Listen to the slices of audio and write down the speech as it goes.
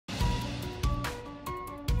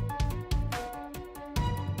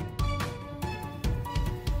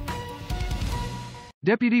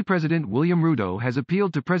Deputy President William Ruto has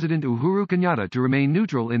appealed to President Uhuru Kenyatta to remain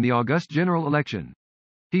neutral in the August general election.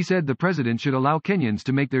 He said the president should allow Kenyans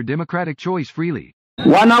to make their democratic choice freely.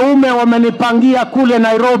 Wanaume wamenipangia kule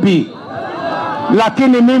Nairobi,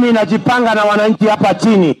 lakini mimi najipanga na wananchi hapa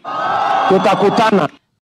chini. Tutakutana.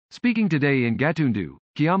 Speaking today in Gatundu,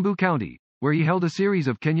 Kiambu County, where he held a series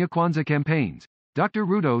of Kenya Kwanza campaigns, Dr.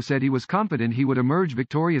 Ruto said he was confident he would emerge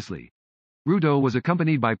victoriously. Ruto was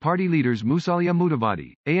accompanied by party leaders Musalia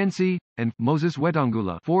Mudavadi, ANC, and Moses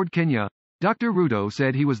Wetangula, Ford Kenya. Dr. Ruto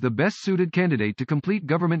said he was the best-suited candidate to complete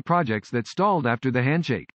government projects that stalled after the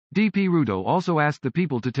handshake. DP Ruto also asked the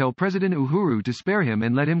people to tell President Uhuru to spare him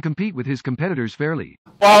and let him compete with his competitors fairly.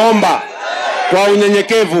 Waomba, kwa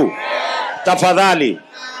unyenyekevu, tafadhali,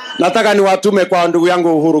 nataka niwatume kwa ndugu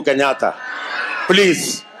yangu Uhuru Kenyatta.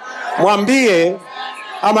 Please, mwambie,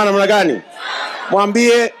 ama namna gani?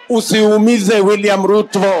 Mwambie usiumize William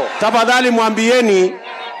Ruto. Tafadhali mwambieni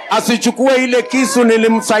asichukue ile kisu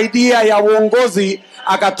nilimsaidia ya uongozi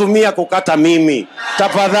akatumia kukata mimi.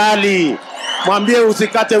 Tafadhali mwambie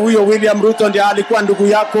usikate huyo William Ruto, ndiye alikuwa ndugu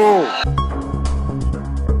yako.